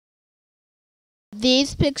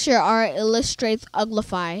These picture art illustrates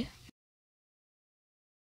Uglify.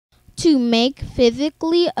 To make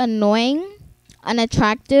physically annoying,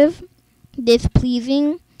 unattractive,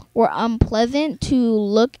 displeasing, or unpleasant to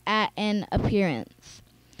look at an appearance,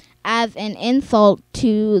 as an insult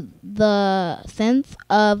to the sense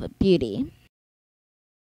of beauty.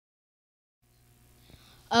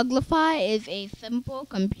 Uglify is a simple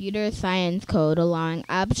computer science code allowing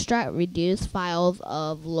abstract reduced files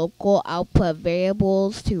of local output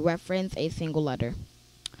variables to reference a single letter.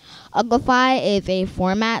 Uglify is a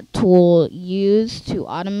format tool used to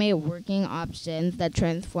automate working options that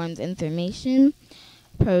transforms information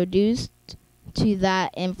produced to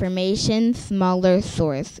that information smaller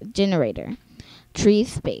source generator, tree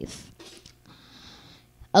space.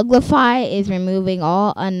 Uglify is removing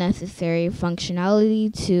all unnecessary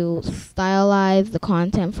functionality to stylize the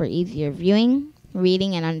content for easier viewing,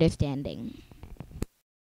 reading, and understanding.